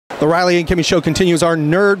The Riley and Kimmy Show continues our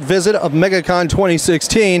nerd visit of MegaCon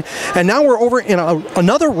 2016, and now we're over in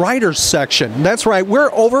another writers section. That's right,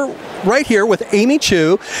 we're over right here with Amy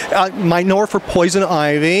Chu. Might know her for Poison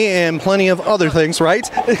Ivy and plenty of other things, right?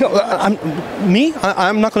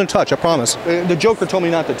 I'm not going to touch, I promise. The Joker told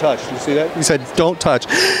me not to touch. You see that? He said, don't touch.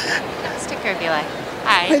 Sticker if you like.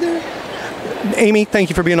 Hi. Hi there. Amy,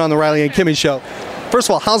 thank you for being on the Riley and Kimmy Show. First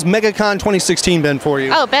of all, how's MegaCon 2016 been for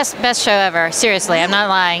you? Oh, best show ever. Seriously, I'm not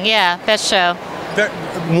lying. Yeah, best show. Very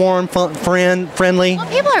warm, friendly. Well,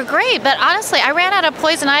 people are great, but honestly, I ran out of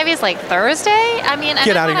Poison Ivies like Thursday. I mean,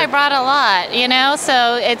 and I brought a lot, you know,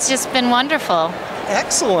 so it's just been wonderful.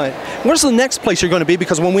 Excellent. Where's the next place you're going to be?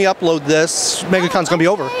 Because when we upload this, MegaCon's going to be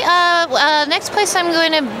over. Next place I'm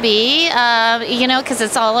going to be, you know, because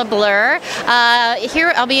it's all a blur.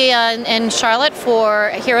 Here I'll be in Charlotte for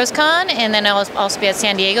Heroes Con, and then I'll also be at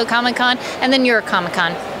San Diego Comic Con, and then Europe Comic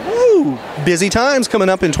Con. Woo! Busy times coming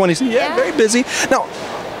up in 20. Yeah, very busy. Now,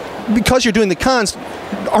 because you're doing the cons,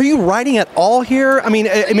 are you writing at all here? I mean,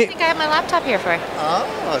 I think I have my laptop here for.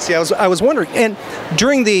 Oh, see, I was wondering. And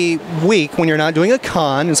during the week when you're not doing a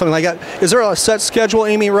con and something like that, is there a set schedule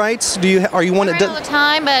Amy writes? Are you one that does all the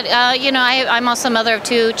time? But you know, I'm also a mother of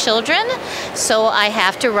 2 children, so I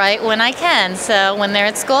have to write when I can. So when they're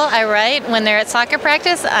at school, I write. When they're at soccer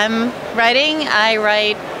practice, I'm writing. I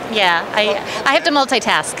write. Yeah, I have to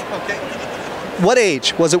multitask. Okay. What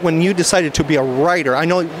age was it when you decided to be a writer? I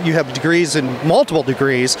know you have degrees and multiple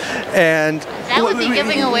degrees, and that would be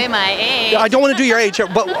giving away my age. I don't want to do your age,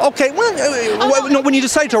 but okay. Well, no, when you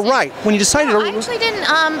decided to write, when you decided I actually didn't.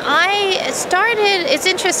 I started. It's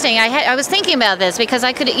interesting. I was thinking about this because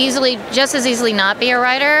I could just as easily not be a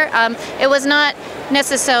writer. It was not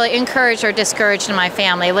necessarily encouraged or discouraged in my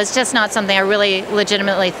family. It was just not something I really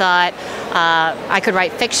legitimately thought I could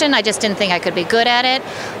write fiction. I just didn't think I could be good at it.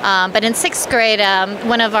 But in 6th grade,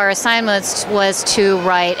 one of our assignments was to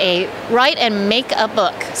write and make a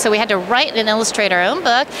book. So we had to write and illustrate our own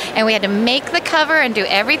book, and we had to make the cover and do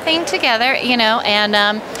everything together, you know. And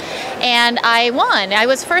I won. I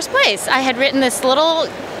was first place. I had written this little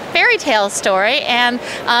fairy tale story, and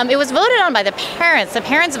it was voted on by the parents. The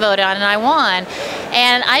parents voted on it, and I won.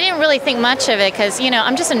 And I didn't really think much of it because, you know,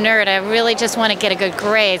 I'm just a nerd. I really just want to get a good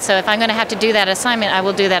grade. So if I'm going to have to do that assignment, I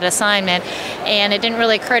will do that assignment. And it didn't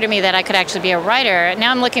really occur to me that I could actually be a writer.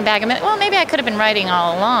 Now I'm looking back and well, maybe I could have been writing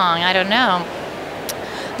all along. I don't know.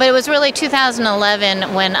 But it was really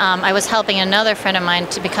 2011 when I was helping another friend of mine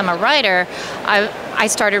to become a writer. I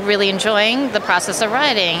started really enjoying the process of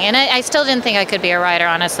writing, and I still didn't think I could be a writer,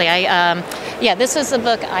 honestly. Yeah, this is the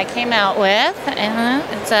book I came out with.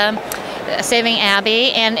 It's Saving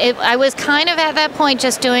Abby, and I was kind of at that point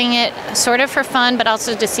just doing it sort of for fun, but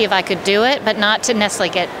also to see if I could do it, but not to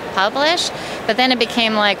necessarily get published. But then it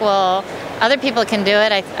became like, well, other people can do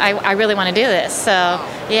it. I really want to do this. So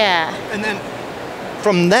yeah. And then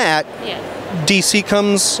from that, DC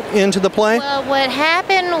comes into the play? Well, what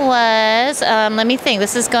happened was, let me think,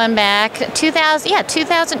 this is going back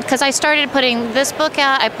 2000, because I started putting this book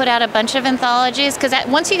out. I put out a bunch of anthologies, because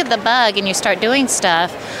once you get the bug and you start doing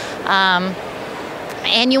stuff,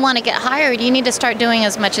 and you want to get hired, you need to start doing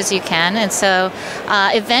as much as you can. And so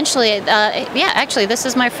eventually, actually, this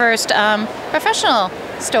is my first professional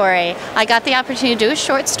story. I got the opportunity to do a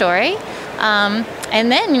short story. And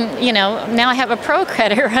then, you know, now I have a pro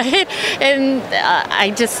credit, right? And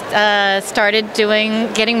I just started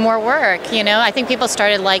getting more work, you know. I think people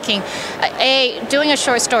started liking, doing a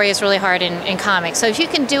short story is really hard in comics. So if you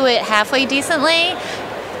can do it halfway decently,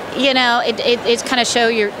 you know, it kind of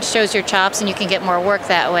shows your chops, and you can get more work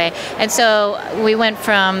that way. And so we went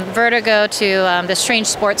from Vertigo to the Strange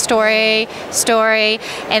Sports Story,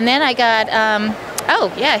 and then I got,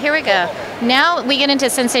 oh yeah, here we go. Now we get into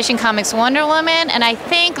Sensation Comics Wonder Woman, and I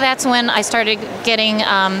think that's when I started getting,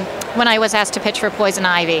 when I was asked to pitch for Poison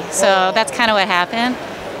Ivy. So that's kind of what happened.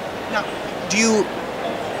 Now, do you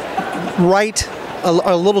write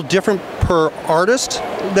a little different per artist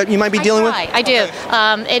that you might be dealing with? I do,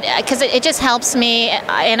 because it just helps me,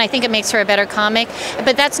 and I think it makes for a better comic.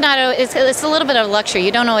 But that's not it's a little bit of luxury.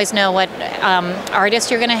 You don't always know what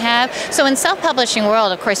artist you're going to have. So in self-publishing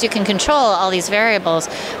world, of course, you can control all these variables.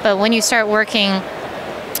 But when you start working,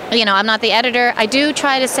 you know, I'm not the editor. I do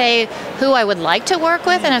try to say who I would like to work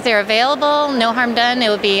with, and if they're available, no harm done. It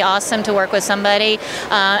would be awesome to work with somebody.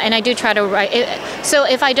 And I do try to write. So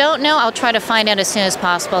if I don't know, I'll try to find out as soon as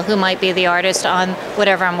possible who might be the artist on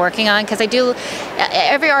whatever I'm working on, because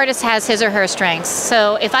every artist has his or her strengths.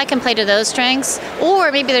 So if I can play to those strengths,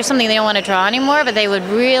 or maybe there's something they don't want to draw anymore, but they would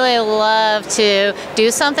really love to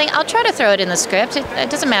do something, I'll try to throw it in the script. It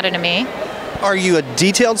doesn't matter to me. Are you a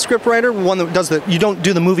detailed script writer? One that does you don't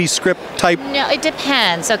do the movie script type? No, it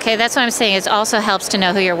depends. Okay, that's what I'm saying. It also helps to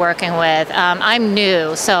know who you're working with. I'm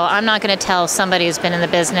new, so I'm not going to tell somebody who's been in the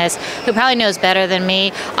business, who probably knows better than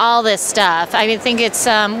me, all this stuff. I think it's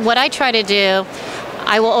what I try to do.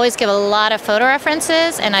 I will always give a lot of photo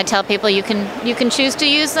references, and I tell people you can choose to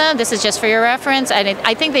use them. This is just for your reference. And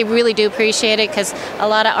I think they really do appreciate it, because a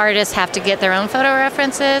lot of artists have to get their own photo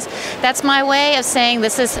references. That's my way of saying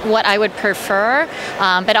this is what I would prefer,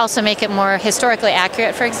 but also make it more historically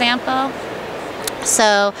accurate, for example.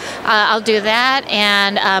 So I'll do that,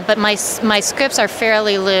 and but my scripts are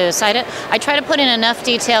fairly loose. I try to put in enough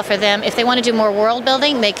detail for them. If they want to do more world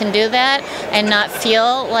building, they can do that and not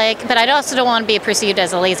feel like. But I also don't want to be perceived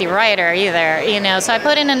as a lazy writer either, you know. So I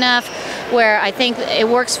put in enough where I think it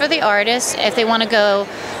works for the artist. If they want to go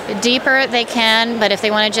deeper, they can. But if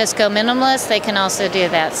they want to just go minimalist, they can also do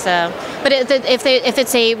that. So, but if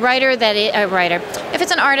it's a writer if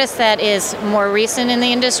it's an artist that is more recent in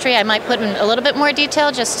the industry, I might put in a little bit more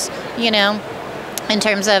detail, just, you know, in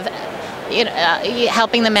terms of, you know,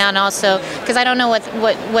 helping them out, and also because I don't know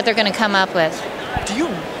what they're going to come up with. Do you,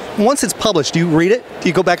 once it's published, do you read it? Do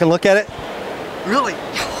you go back and look at it? Really?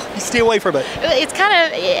 You stay away from it.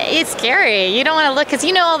 It's scary. You don't want to look, because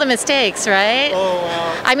you know all the mistakes, right? Oh,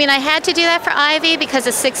 wow. I mean, I had to do that for Ivy because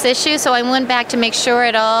of 6th issue, so I went back to make sure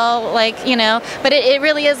it all, like, you know, but it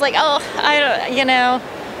really is like, oh, I don't, you know,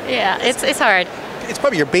 yeah, it's hard. It's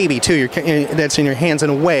probably your baby too. That's in your hands in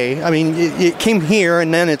a way. I mean, it came here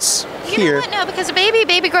and then it's here. You know what? No, because a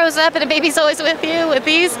baby grows up, and a baby's always with you. With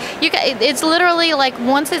these, it's literally like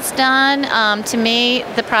once it's done. To me,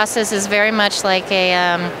 the process is very much like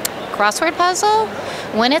a crossword puzzle.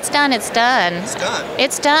 When it's done, it's done. It's done.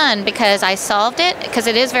 It's done because I solved it. Because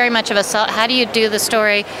it is very much of a how do you do the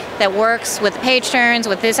story that works with page turns,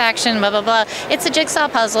 with this action, blah blah blah. It's a jigsaw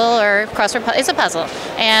puzzle or crossword puzzle. It's a puzzle,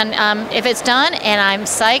 and if it's done and I'm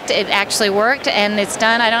psyched, it actually worked, and it's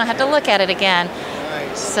done, I don't have to look at it again.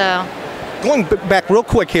 Nice. So, going back real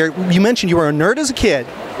quick here, you mentioned you were a nerd as a kid.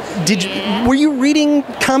 Were you reading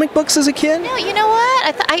comic books as a kid? No, you know what?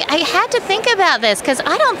 I had to think about this, because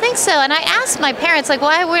I don't think so. And I asked my parents, like,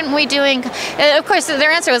 why weren't we doing? Of course,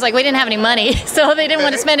 their answer was like, we didn't have any money, so they didn't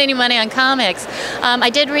want to spend any money on comics. I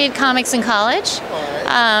did read comics in college,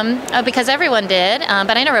 because everyone did,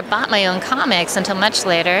 but I never bought my own comics until much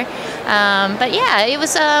later. But yeah, it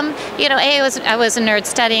was, you know, I was a nerd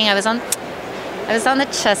studying. I was on the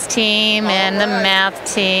chess team and the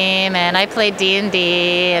math team, and I played D&D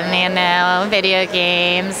and, you know, video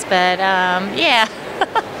games, but yeah.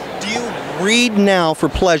 Do you read now for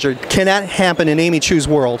pleasure? Can that happen in Amy Chu's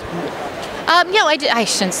world? No, I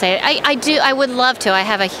shouldn't say it. I do. I would love to. I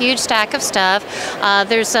have a huge stack of stuff.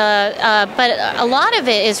 But a lot of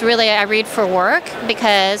it is really I read for work,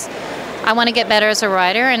 because I want to get better as a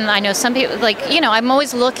writer, and I know some people, like, you know, I'm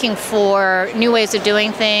always looking for new ways of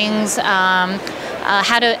doing things, how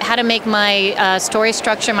to make my story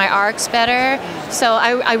structure, my arcs better. So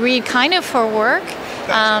I read kind of for work,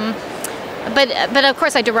 but of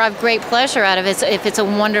course I derive great pleasure out of it if it's a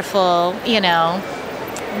wonderful, you know,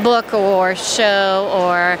 book or show,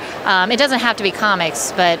 or it doesn't have to be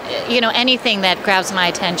comics, but, you know, anything that grabs my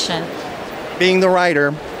attention. Being the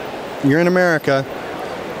writer, you're in America.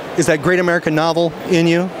 Is that great American novel in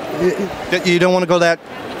you? You don't want to go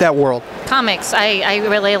that world? Comics. I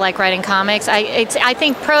really like writing comics. I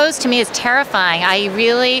think prose to me is terrifying. I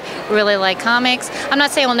really, really like comics. I'm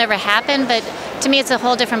not saying it will never happen, but to me it's a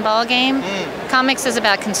whole different ballgame. Comics is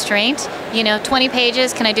about constraint. You know, 20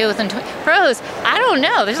 pages, can I do it within 20? Prose, I don't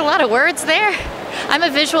know. There's a lot of words there. I'm a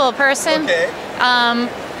visual person. Okay.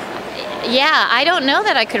 Yeah, I don't know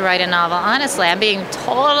that I could write a novel, honestly. I'm being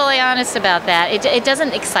totally honest about that. It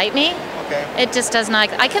doesn't excite me. Okay. It just does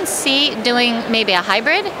not. I can see doing maybe a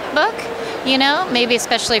hybrid book, you know, maybe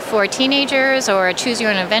especially for teenagers or a choose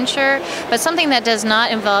your own adventure, but something that does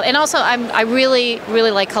not involve, and also I really,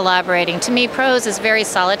 really like collaborating. To me, prose is very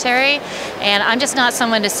solitary, and I'm just not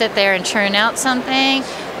someone to sit there and churn out something.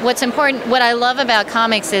 What's important, what I love about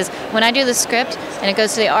comics is when I do the script and it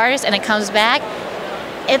goes to the artist and it comes back,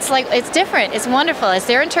 it's different. It's wonderful. It's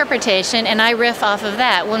their interpretation, and I riff off of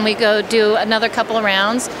that. When we go do another couple of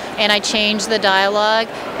rounds, and I change the dialogue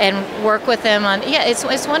and work with them on, yeah,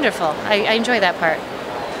 it's wonderful. I enjoy that part.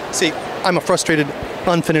 See, I'm a frustrated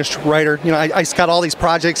unfinished writer. You know, I got all these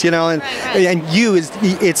projects, you know, and and you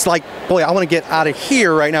it's like, boy, I want to get out of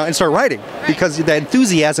here right now and start writing because the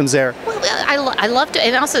enthusiasm's there. Well, I love to,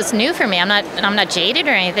 and also it's new for me. I'm not jaded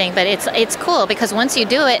or anything, but it's cool because once you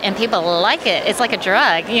do it and people like it, it's like a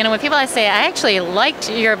drug. You know, when people say, I actually liked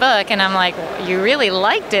your book, and I'm like, you really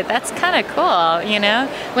liked it? That's kind of cool, you know?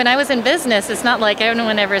 When I was in business, it's not like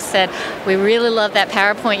anyone ever said, we really love that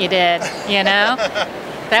PowerPoint you did, you know?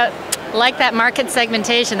 That market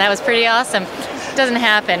segmentation, that was pretty awesome. Doesn't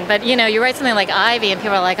happen, but you know, you write something like Ivy and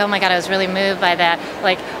people are like, oh my God, I was really moved by that.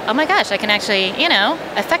 Like, oh my gosh, I can actually, you know,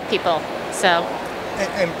 affect people. So.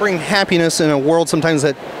 And bring happiness in a world sometimes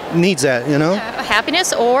that needs that, you know?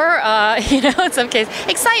 Happiness or, you know, in some cases,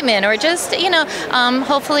 excitement or just, you know,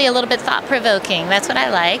 hopefully a little bit thought-provoking. That's what I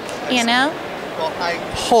like, you know? Well, I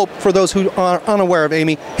hope for those who are unaware of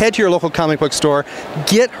Amy, head to your local comic book store,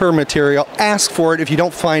 get her material, ask for it if you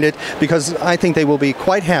don't find it, because I think they will be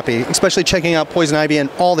quite happy, especially checking out Poison Ivy and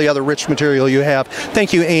all the other rich material you have.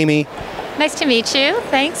 Thank you, Amy. Nice to meet you.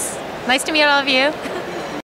 Thanks. Nice to meet all of you.